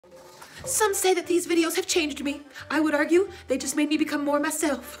Some say that these videos have changed me. I would argue they just made me become more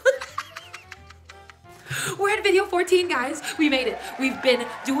myself. We're at video 14, guys. We made it. We've been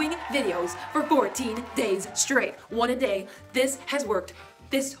doing videos for 14 days straight, one a day. This has worked.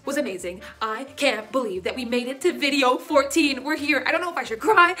 This was amazing. I can't believe that we made it to video 14. We're here. I don't know if I should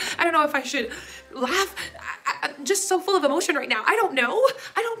cry. I don't know if I should laugh. I'm just so full of emotion right now. I don't know.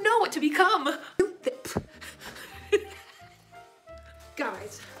 I don't know what to become.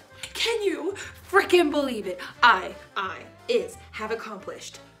 Guys, can you freaking believe it? I have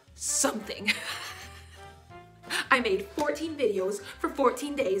accomplished something. I made 14 videos for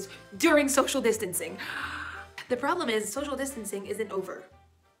 14 days during social distancing. The problem is social distancing isn't over.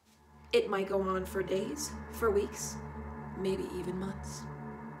 It might go on for days, for weeks, maybe even months.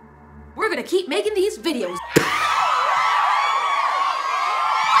 We're gonna keep making these videos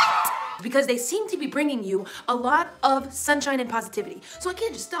because they seem to be bringing you a lot of sunshine and positivity. So I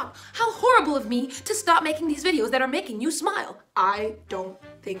can't just stop. How horrible of me to stop making these videos that are making you smile. I don't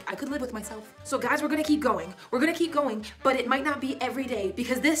think I could live with myself. So guys, we're gonna keep going. We're gonna keep going, but it might not be every day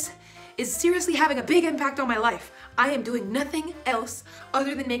because this is seriously having a big impact on my life. I am doing nothing else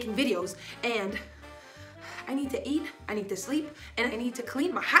other than making videos, and I need to eat, I need to sleep, and I need to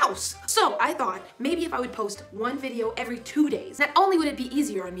clean my house. So I thought maybe if I would post one video every 2 days, not only would it be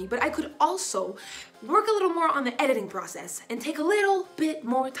easier on me, but I could also work a little more on the editing process and take a little bit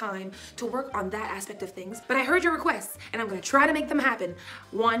more time to work on that aspect of things. But I heard your requests, and I'm gonna try to make them happen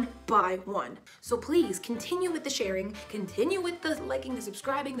one by one. So please continue with the sharing, continue with the liking, the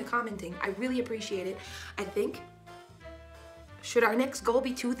subscribing, the commenting. I really appreciate it. I think, should our next goal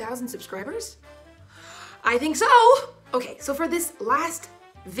be 2,000 subscribers? I think so. Okay, so for this last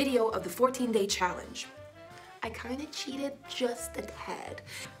video of the 14-day challenge, I kind of cheated just a tad.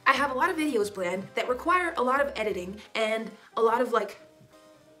 I have a lot of videos planned that require a lot of editing and a lot of like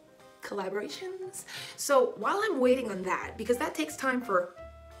collaborations. So while I'm waiting on that, because that takes time for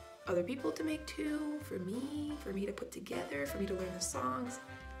other people to make too, for me to put together, for me to learn the songs,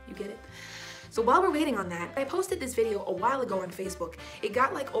 you get it? So while we're waiting on that, I posted this video a while ago on Facebook. It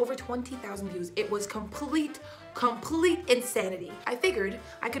got like over 20,000 views. It was complete insanity. I figured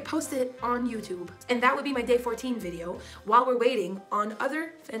I could post it on YouTube, and that would be my day 14 video while we're waiting on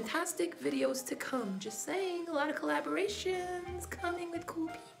other fantastic videos to come. Just saying, a lot of collaborations coming with cool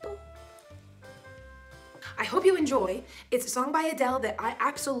people. I hope you enjoy. It's a song by Adele that I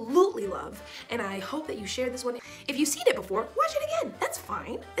absolutely love, and I hope that you share this one. If you've seen it before, watch it again. That's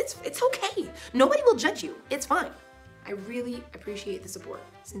fine. It's okay. Nobody will judge you. It's fine. I really appreciate the support,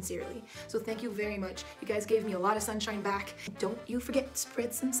 sincerely. So thank you very much. You guys gave me a lot of sunshine back. Don't you forget to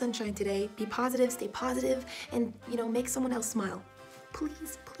spread some sunshine today. Be positive, stay positive, and make someone else smile.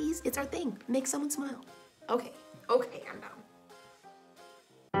 Please, please, it's our thing. Make someone smile. Okay, I'm done.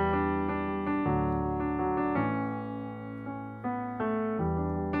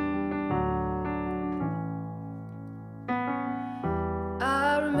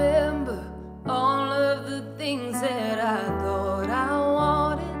 That I thought I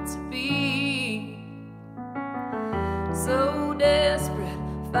wanted to be so desperate,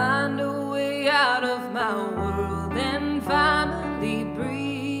 find a way out of my world and finally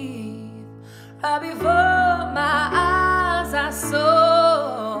breathe. Right before my eyes I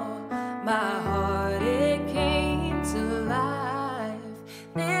saw my heart, it came to life.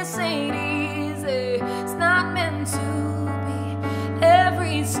 This ain't easy, it's not meant to be.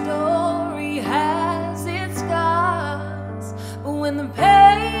 Every story has its scars, but when the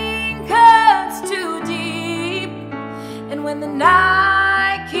pain cuts too deep, and when the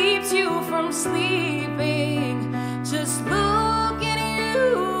night keeps you from sleeping, just look at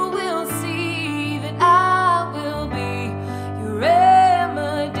you, will see that I will be your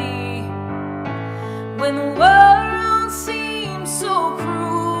remedy. When the world seems so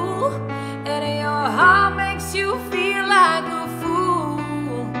cruel, and your heart makes you feel like a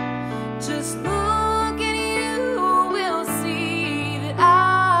fool, just look at you, will see that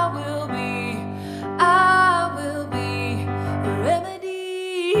I will be your remedy.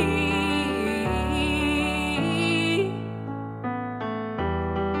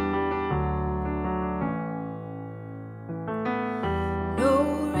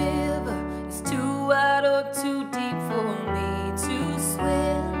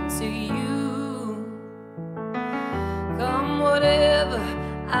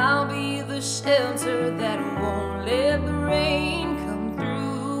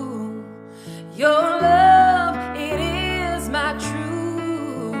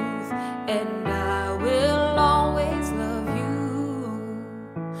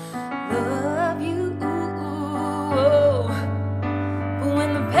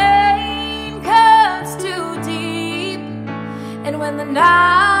 when the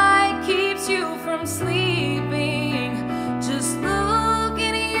night keeps you from sleeping.